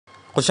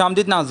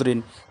खुशामदीद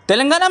नाजरीन।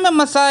 तेलंगाना में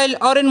मसाइल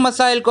और इन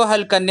मसाइल को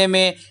हल करने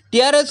में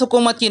टीआरएस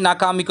हुकूमत की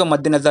नाकामी को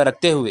मद्देनज़र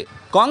रखते हुए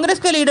कांग्रेस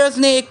के लीडर्स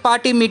ने एक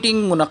पार्टी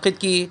मीटिंग मुनक्किद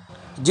की,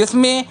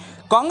 जिसमें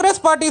कांग्रेस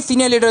पार्टी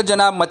सीनियर लीडर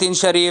जनाब मतीन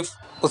शरीफ,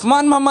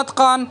 उस्मान मोहम्मद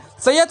खान,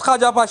 सैयद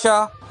ख्वाजा पाशा,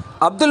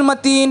 अब्दुल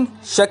मतीन,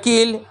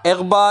 शकील,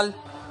 इकबाल,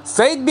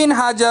 सईद बिन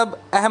हाजब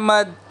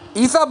अहमद,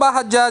 ईसा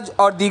बाहज्जाज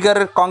और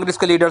दीगर कांग्रेस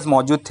के लीडर्स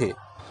मौजूद थे।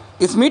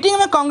 इस मीटिंग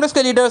में कांग्रेस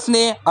के लीडर्स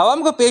ने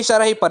आवाम को पेश आ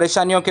रही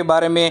परेशानियों के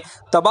बारे में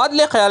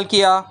तबादले ख्याल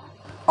किया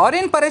और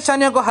इन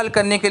परेशानियों को हल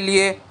करने के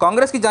लिए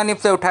कांग्रेस की जानिब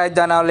से उठाए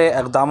जाने वाले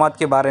इक़दाम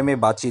के बारे में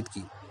बातचीत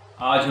की।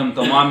 आज हम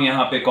तमाम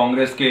यहाँ पे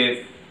कांग्रेस के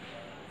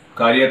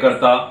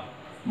कार्यकर्ता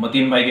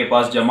मतीन भाई के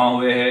पास जमा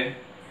हुए हैं।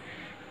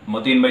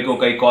 मतीन भाई को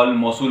कई कॉल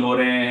मौसूल हो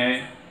रहे हैं,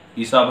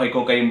 ईसा भाई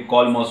को कई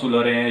कॉल मौसूल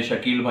हो रहे हैं,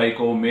 शकील भाई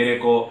को, मेरे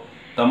को,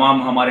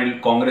 तमाम हमारे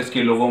कांग्रेस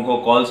के लोगों को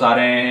कॉल्स आ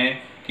रहे हैं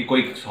कि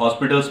कोई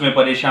हॉस्पिटल्स में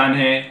परेशान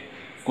है,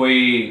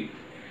 कोई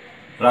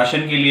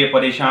राशन के लिए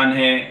परेशान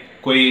है,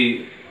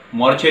 कोई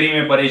मॉर्चरी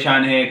में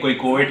परेशान है, कोई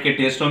कोविड के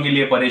टेस्टों के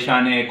लिए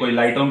परेशान है, कोई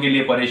लाइटों के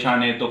लिए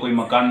परेशान है, तो कोई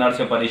मकानदार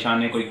से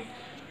परेशान है, कोई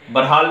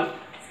बहरहाल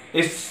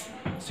इस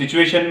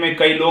सिचुएशन में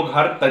कई लोग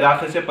हर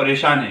तरीके से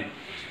परेशान हैं।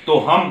 तो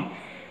हम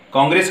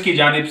कांग्रेस की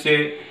जानिब से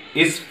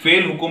इस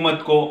फेल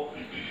हुकूमत को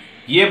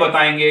ये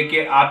बताएंगे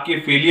कि आपके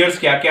फेलियर्स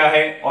क्या क्या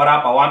है और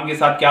आप आवाम के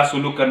साथ क्या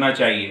सुलूक करना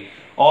चाहिए।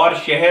 और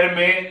शहर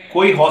में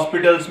कोई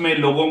हॉस्पिटल्स में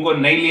लोगों को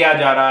नहीं लिया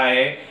जा रहा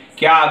है।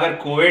 क्या अगर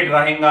कोविड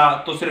रहेगा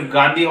तो सिर्फ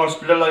गांधी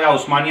हॉस्पिटल या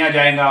उस्मानिया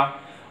जाएगा,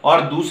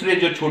 और दूसरे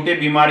जो छोटे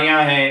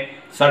बीमारियां हैं,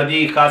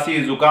 सर्दी, खांसी,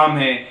 जुकाम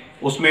है,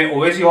 उसमें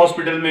ओवैसी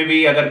हॉस्पिटल में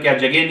भी अगर क्या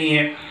जगह नहीं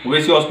है।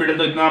 ओवैसी हॉस्पिटल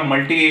तो इतना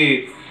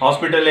मल्टी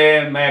हॉस्पिटल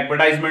है, मैं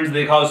एडवर्टाइजमेंट्स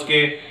देखा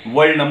उसके,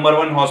 world number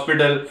 1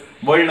 hospital,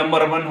 world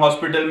number 1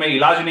 hospital में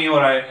इलाज नहीं हो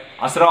रहा है।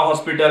 असरा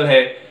हॉस्पिटल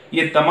है।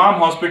 ये तमाम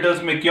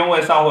हॉस्पिटल्स में क्यों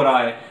ऐसा हो रहा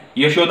है?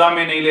 यशोदा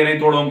में नहीं ले रही,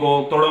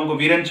 तोड़ों को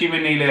वीरंची में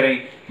नहीं ले रही।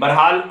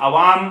 बहरहाल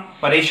अवाम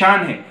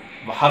परेशान है,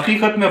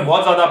 हकीकत में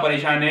बहुत ज़्यादा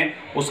परेशान है।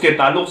 उसके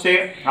ताल्लुक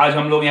से आज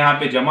हम लोग यहाँ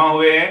पे जमा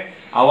हुए हैं।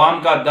 आवाम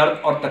का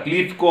दर्द और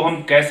तकलीफ को हम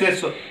कैसे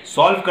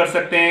सॉल्व कर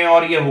सकते हैं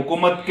और ये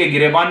हुकूमत के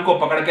गिरेबान को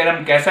पकड़कर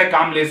हम कैसे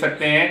काम ले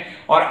सकते हैं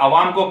और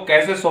आवाम को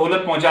कैसे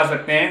सहूलत पहुंचा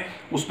सकते हैं,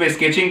 उस पर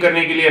स्केचिंग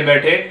करने के लिए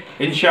बैठे।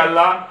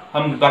 इंशाल्लाह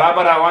हम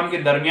बराबर आवाम के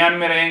दरमियान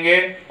में रहेंगे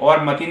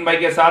और मतीन भाई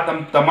के साथ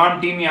हम तमाम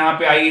टीम यहाँ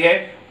पे आई है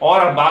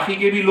और बाकी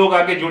के भी लोग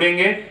आके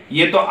जुड़ेंगे।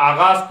 ये तो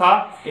आगाज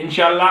था।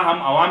 इंशाल्लाह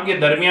हम आवाम के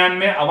दरमियान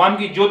में आवाम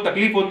की जो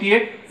तकलीफ होती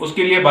है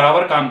उसके लिए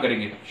बराबर काम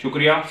करेंगे।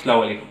 शुक्रिया। अस्सलाम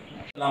वालेकुम।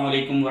 अस्सलाम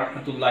वालेकुम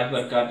वरहमतुल्लाहि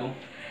वबरकातुहू।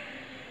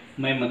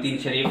 मैं मतीन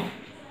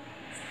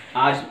शरीफ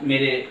आज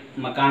मेरे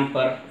मकान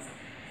पर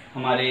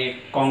हमारे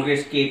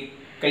कांग्रेस के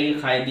कई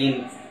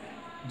कायदीन,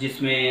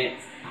 जिसमें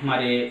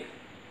हमारे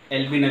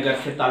एलबी नगर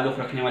से ताल्लुक़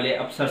रखने वाले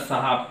अफसर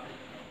साहब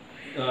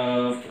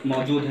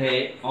मौजूद है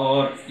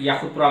और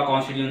याकुबपुरा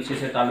कॉन्स्टिट्यूंसी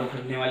से ताल्लुक़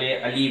रखने वाले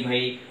अली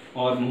भाई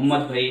और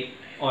मोहम्मद भाई,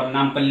 और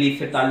नामपल्ली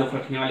से ताल्लुक़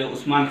रखने वाले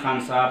उस्मान खान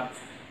साहब,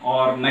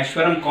 और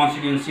मैश्वरम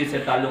कॉन्स्टिट्यूंसी से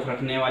ताल्लुक़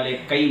रखने वाले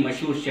कई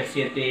मशहूर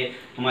शख्सियतें,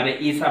 हमारे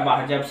ईसा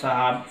बाहजब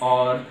साहब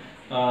और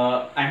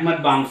अहमद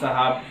बाम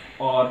साहब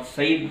और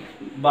सईद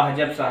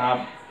बाहजब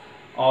साहब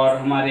और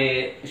हमारे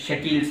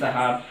शकील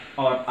साहब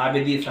और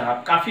आबिदी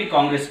साहब, काफ़ी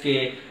कांग्रेस के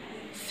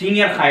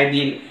सीनियर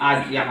कायदीन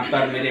आज यहाँ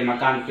पर मेरे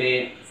मकान पे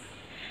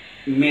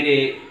मेरे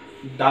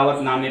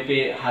दावतनामे पे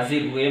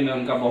हाजिर हुए। मैं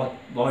उनका बहुत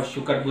बहुत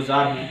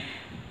शुक्रगुजार हूँ।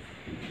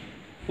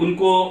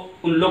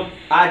 उन लोग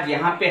आज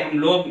यहाँ पे हम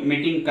लोग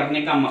मीटिंग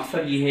करने का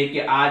मकसद ये है कि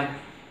आज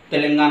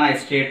तेलंगाना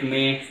स्टेट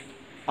में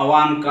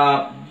आवाम का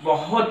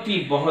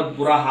बहुत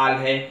बुरा हाल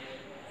है।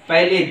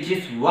 पहले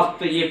जिस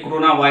वक्त ये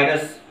कोरोना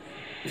वायरस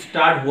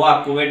स्टार्ट हुआ,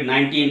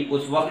 कोविड-19,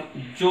 उस वक्त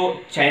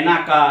जो चाइना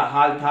का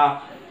हाल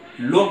था,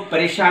 लोग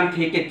परेशान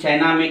थे कि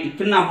चाइना में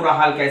इतना बुरा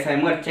हाल कैसा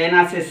है, मगर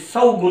चाइना से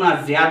 100 गुना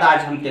ज़्यादा आज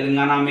हम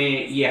तेलंगाना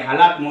में ये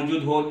हालात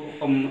मौजूद हो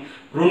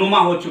रूनुमा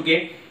हो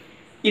चुके।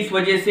 इस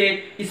वजह से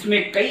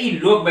इसमें कई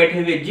लोग बैठे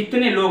हुए,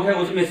 जितने लोग हैं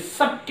उसमें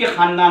सबके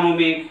ख़ानदानों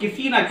में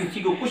किसी ना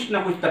किसी को कुछ ना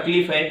कुछ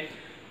तकलीफ़ है।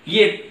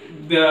 ये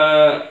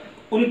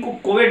उनको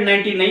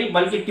कोविड-19 नहीं,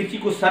 बल्कि किसी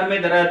को सर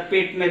में दर्द,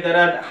 पेट में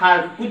दर्द,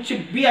 हाँ कुछ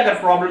भी अगर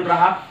प्रॉब्लम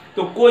रहा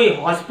तो कोई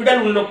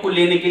हॉस्पिटल उन लोग को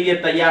लेने के लिए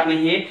तैयार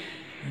नहीं है,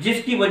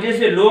 जिसकी वजह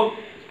से लोग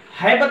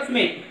हैबत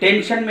में,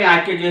 टेंशन में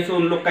आके जैसे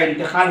उन लोग का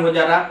इंतकाल हो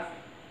जा रहा।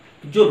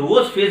 जो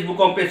रोज़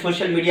फेसबुकों पे,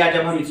 सोशल मीडिया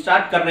जब हम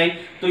स्टार्ट कर रहे हैं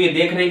तो ये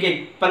देख रहे हैं कि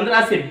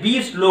 15 से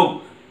 20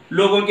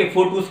 लोगों के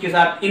फोटोज़ के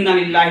साथ इन्ना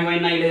लिल्लाहि व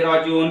इन्ना इलैहि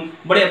राजिऊन,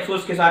 बड़े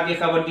अफसोस के साथ ये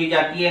खबर दी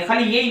जाती है,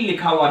 खाली यही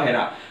लिखा हुआ है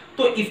रहा।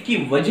 तो इसकी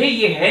वजह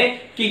ये है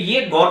कि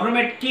ये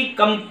गवर्नमेंट की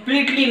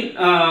कंप्लीटली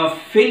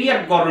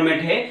फेलियर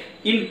गवर्नमेंट है।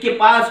 इनके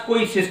पास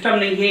कोई सिस्टम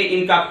नहीं है,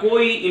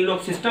 इन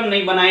लोग सिस्टम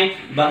नहीं बनाए।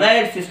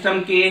 बगैर सिस्टम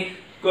के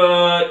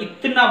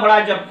इतना बड़ा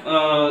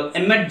जब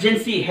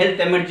इमरजेंसी,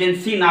 हेल्थ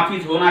इमरजेंसी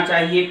नाफिज होना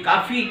चाहिए,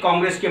 काफ़ी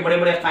कांग्रेस के बड़े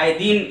बड़े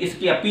कायदीन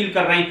इसकी अपील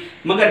कर रहे हैं,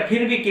 मगर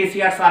फिर भी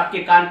केसीआर साहब के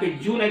कान पे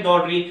जू नहीं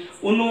दौड़ रही।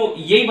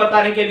 उन्होंने यही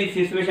बता रहे कि अभी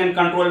सिचुएशन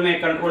कंट्रोल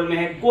में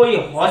है, कोई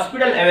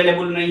हॉस्पिटल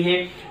अवेलेबल नहीं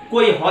है,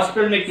 कोई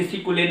हॉस्पिटल में किसी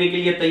को लेने के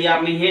लिए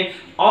तैयार नहीं है।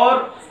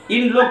 और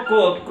इन लोग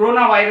को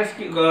कोरोना वायरस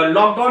की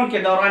लॉकडाउन के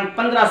दौरान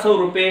 1500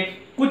 रुपए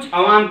कुछ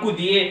आवाम को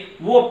दिए,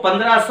 वो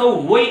 1500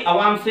 वही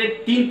आवाम से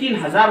 3-3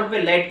 हजार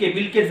रुपए लाइट के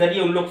बिल के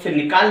जरिए उन लोग से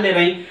निकाल ले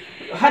रही।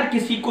 हर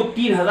किसी को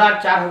 3000,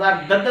 4000,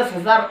 10-10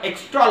 हजार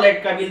एक्स्ट्रा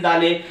लाइट का बिल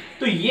डाले।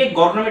 तो ये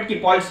गवर्नमेंट की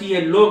पॉलिसी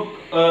है। लोग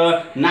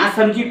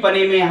नासमझी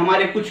पने में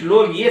हमारे कुछ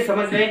लोग ये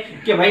समझ रहे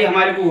हैं कि भाई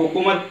हमारे को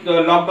हुकूमत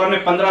लॉकडाउन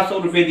में 1500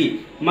 रुपए दी,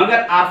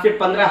 मगर आपसे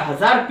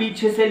 15,000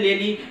 पीछे से ले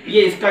ली,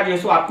 ये इसका जो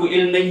है आपको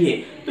इल्म नहीं है।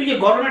 तो ये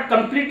गवर्नमेंट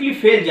कंप्लीटली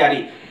फेल जा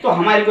रही। तो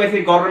हमारे को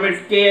ऐसे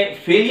गवर्नमेंट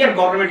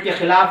के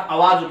खिलाफ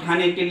आवाज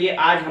उठाने के लिए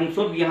आज हम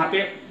सब यहाँ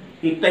पे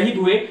मुत्तहिद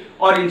हुए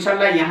और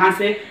इंशाल्लाह यहाँ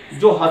से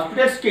जो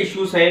हॉस्पिटल्स के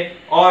इश्यूज है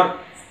और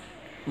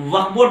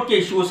वक्फ बोर्ड के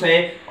इश्यूज है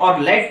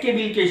और लाइट के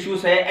बिल के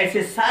इश्यूज है,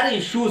 ऐसे सारे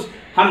इश्यूज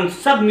हम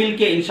सब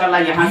मिलके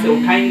इंशाल्लाह यहाँ से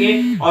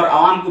उठाएंगे और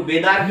आवाम को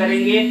बेदार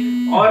करेंगे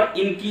और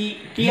इनकी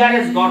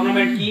टीआरएस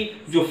गवर्नमेंट की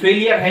जो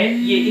फेलियर है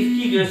ये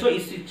इसकी जो है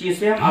इस चीज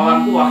से हम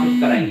आवाम को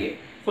वाकिफ कराएंगे।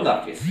 खुदा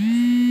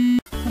हाफिज।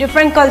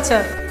 Different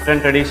culture,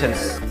 different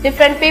traditions,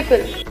 different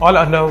people, all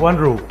under one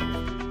roof.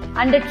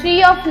 and a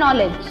tree of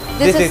knowledge.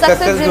 This is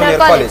Success Junior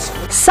College.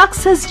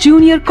 Success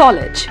Junior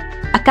College.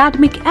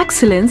 Academic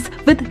excellence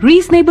with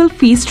reasonable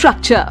fee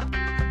structure.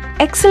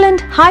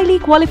 Excellent, highly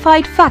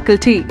qualified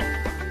faculty.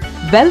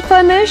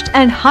 Well-furnished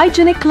and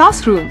hygienic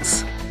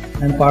classrooms.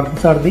 And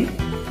Parthasarthi,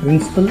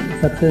 Principal,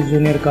 Success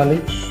Junior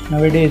College.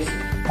 Nowadays,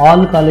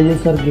 all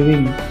colleges are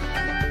giving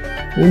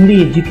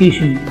only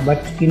education,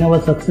 but in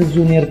our Success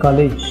Junior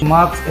College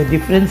marks a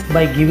difference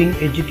by giving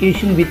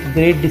education with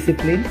great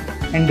discipline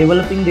and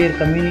developing their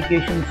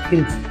communication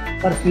skills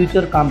for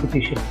future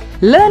competition.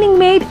 Learning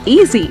made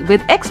easy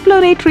with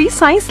exploratory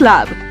science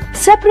lab,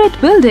 separate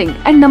building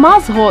and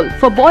namaz hall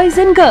for boys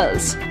and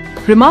girls.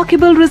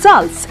 Remarkable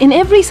results in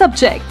every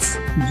subject.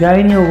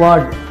 Join your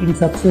ward in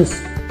success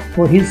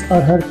for his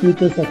or her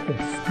future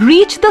success.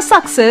 Reach the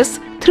success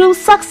through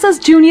Success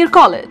Junior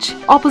College,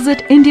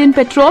 opposite Indian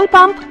Petrol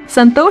Pump,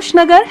 Santosh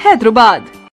Nagar, Hyderabad.